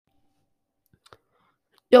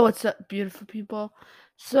Yo, what's up, beautiful people?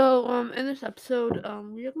 So, in this episode,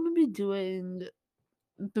 we are gonna be doing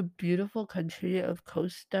the beautiful country of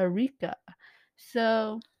Costa Rica.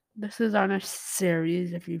 So, this is on our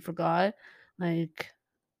series, if you forgot. Like,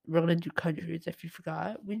 we're gonna do countries, if you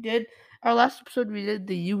forgot. We did our last episode. We did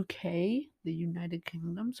the UK, the United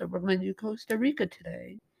Kingdom. So we're gonna do Costa Rica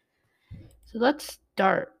today. So let's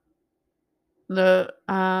start. The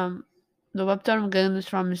um, the website I'm getting this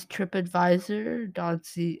from is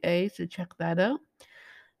TripAdvisor.ca. So check that out.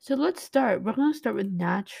 So let's start. We're gonna start with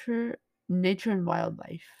nature and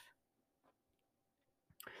wildlife.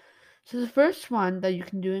 So the first one that you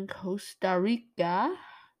can do in Costa Rica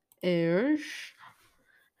is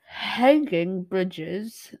hanging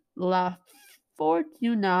bridges, La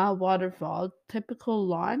Fortuna waterfall, typical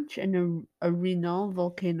launch, and a Reno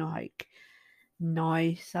volcano hike.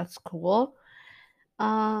 Nice, that's cool.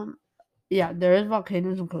 Um, yeah, there is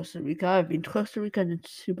volcanoes in Costa Rica. I've been to Costa Rica and it's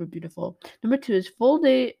super beautiful. Number two is full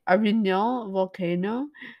day Arenal volcano.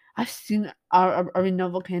 I've seen our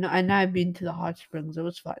Arenal volcano and I've been to the hot springs. It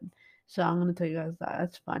was fun. So I'm gonna tell you guys that.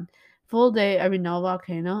 That's fun. Full day Arenal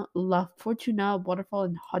volcano, La Fortuna waterfall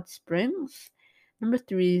and hot springs. Number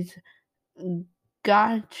three is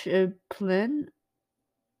Gachapin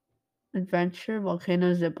adventure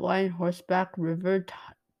volcano zipline horseback river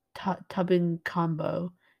tubbing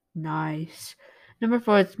combo. Nice. Number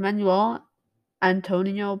four is Manuel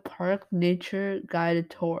Antonio Park Nature Guided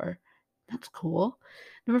Tour. That's cool.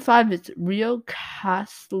 Number five is Rio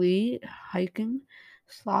Castle hiking,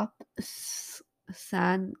 Sloth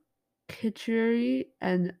San Kitchery,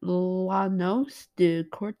 and Llanos de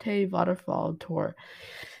Corte Waterfall Tour.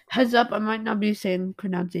 Heads up, I might not be saying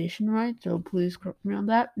pronunciation right, so please correct me on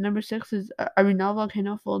that. Number six is Arenal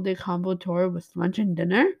Volcano Full Day Combo Tour with lunch and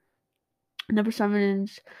dinner. Number seven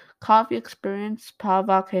is Coffee Experience, Pa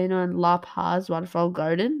Volcano and La Paz Waterfall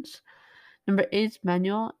Gardens. Number eight is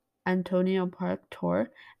Manuel Antonio Park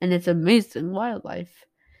Tour, and it's amazing wildlife.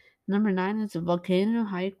 Number nine is a volcano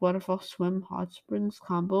hike, waterfall swim, hot springs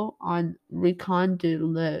combo on Rincon de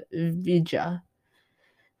la Villa.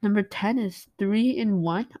 Number 10 is 3 in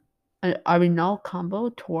 1 Arenal combo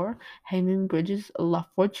tour, hanging bridges, La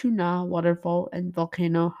Fortuna waterfall, and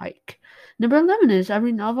volcano hike. Number 11 is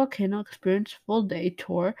Arenal volcano experience full day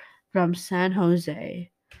tour from San Jose.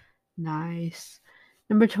 Nice.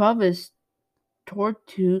 Number 12 is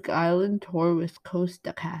Tortuga Island tour with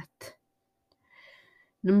Costa Cat.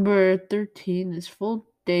 Number 13 is full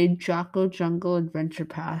day Jocko Jungle Adventure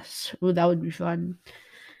Pass. Ooh, that would be fun.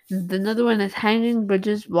 Another one is Hanging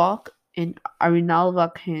Bridges Walk in Arenal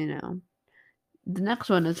Volcano. The next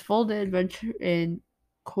one is Full Day Adventure in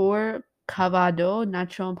Corcovado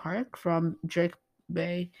National Park from Drake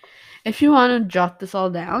Bay. If you want to jot this all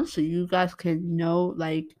down so you guys can know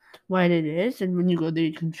like what it is, and when you go there,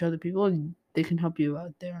 you can show the people and they can help you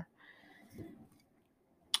out there.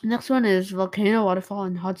 Next one is Volcano Waterfall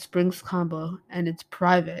and Hot Springs combo, and it's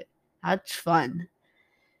private. That's fun.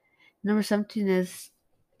 Number 17 is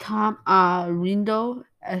Tom Rindo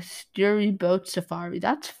Estuary Boat Safari.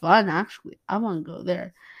 That's fun, actually. I want to go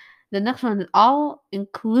there. The next one is All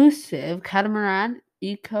Inclusive Catamaran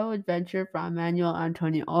Eco Adventure from Manuel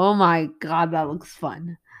Antonio. Oh my god, that looks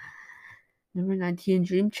fun. Number 19,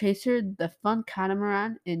 Dream Chaser, the fun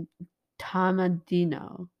catamaran in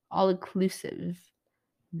Tamadino. All inclusive.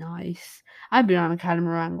 Nice. I've been on a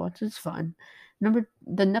catamaran once. It's fun.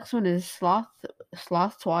 The next one is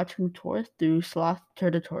Sloth Watching Tour through Sloth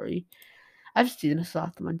Territory. I've seen a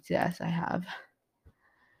sloth once. Yes, I have.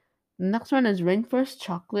 The next one is Rainforest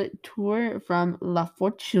Chocolate Tour from La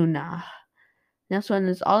Fortuna. Next one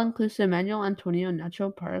is All Inclusive Manuel Antonio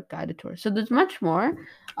Natural Park Guided Tour. So there's much more.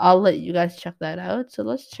 I'll let you guys check that out. So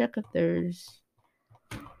let's check if there's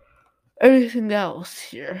anything else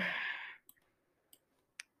here.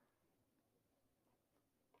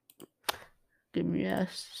 Give me a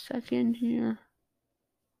second here.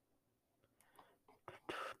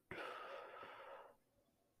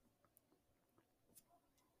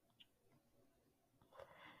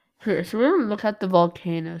 Here, so we're gonna look at the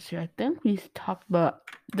volcanoes here. I think we talked about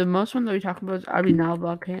the most one that we talked about is Arenal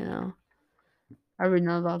volcano.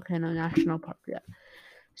 Arenal Volcano National Park, yeah.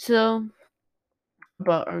 So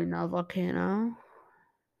about Arenal volcano.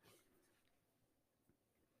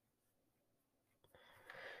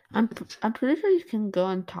 I'm pretty sure you can go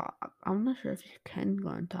on top. I'm not sure if you can go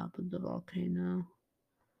on top of the volcano.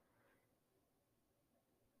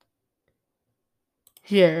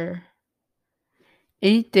 Here.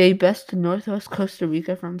 8-day best to Northwest Costa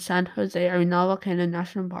Rica from San Jose Arenal Volcano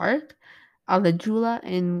National Park, Alajula,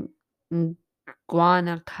 and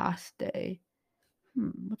Guanacaste.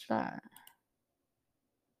 What's that?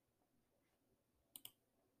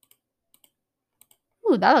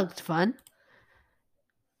 Ooh, that looks fun.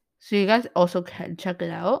 So you guys also can check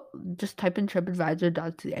it out. Just type in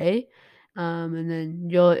tripadvisor.ca, and then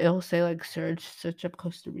it'll say like search up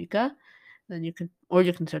Costa Rica. Then you can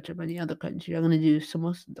search up any other country. I'm gonna do some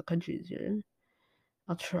most of the countries here.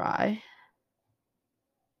 I'll try.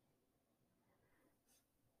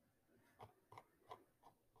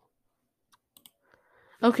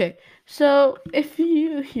 Okay, so if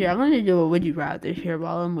you here, I'm gonna do a would you rather here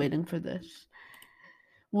while I'm waiting for this.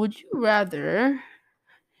 Would you rather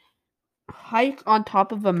hike on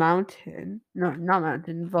top of a mountain? No, not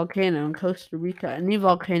mountain, volcano in Costa Rica. Any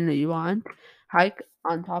volcano you want, hike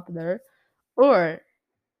on top of there, or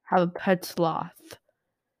have a pet sloth.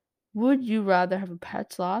 Would you rather have a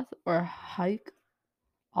pet sloth or hike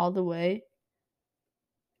all the way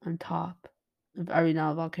on top of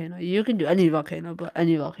Arenal volcano? You can do any volcano, but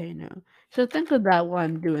any volcano. So think of that while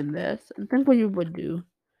I'm doing this, and think what you would do.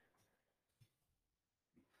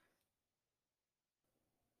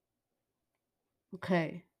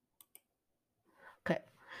 Okay. Okay.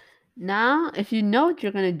 Now, if you know what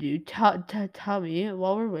you're gonna do, tell me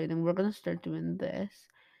while we're waiting. We're gonna start doing this.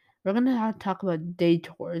 We're gonna have to talk about day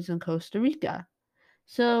tours in Costa Rica.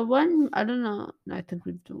 So one, I don't know. I think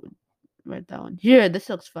we do write that one here. This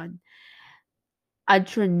looks fun.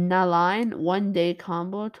 Adrenaline 1-day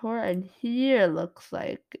combo tour, and here looks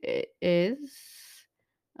like it is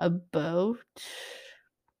a boat.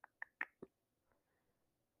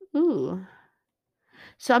 Ooh.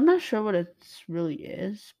 So I'm not sure what it really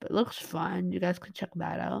is, but it looks fun. You guys can check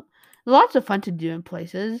that out. Lots of fun to do in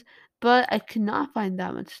places, but I cannot find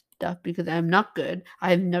that much stuff because I'm not good.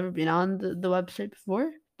 I've never been on the website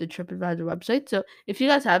before, the TripAdvisor website. So if you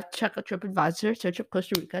guys have, check out TripAdvisor, search up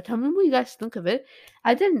Costa Rica. Tell me what you guys think of it.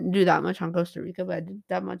 I didn't do that much on Costa Rica, but I did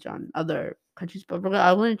that much on other countries. But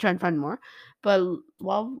I'm gonna try and find more. But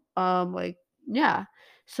well, yeah.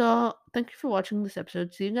 So thank you for watching this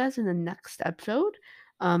episode. See you guys in the next episode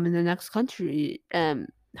in the next country.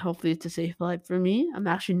 Hopefully it's a safe flight for me. I'm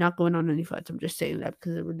actually not going on any flights. I'm just saying that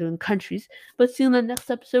because we're doing countries. But see you in the next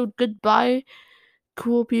episode. Goodbye,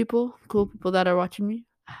 cool people that are watching me.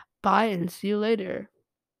 Bye and see you later.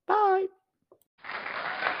 Bye.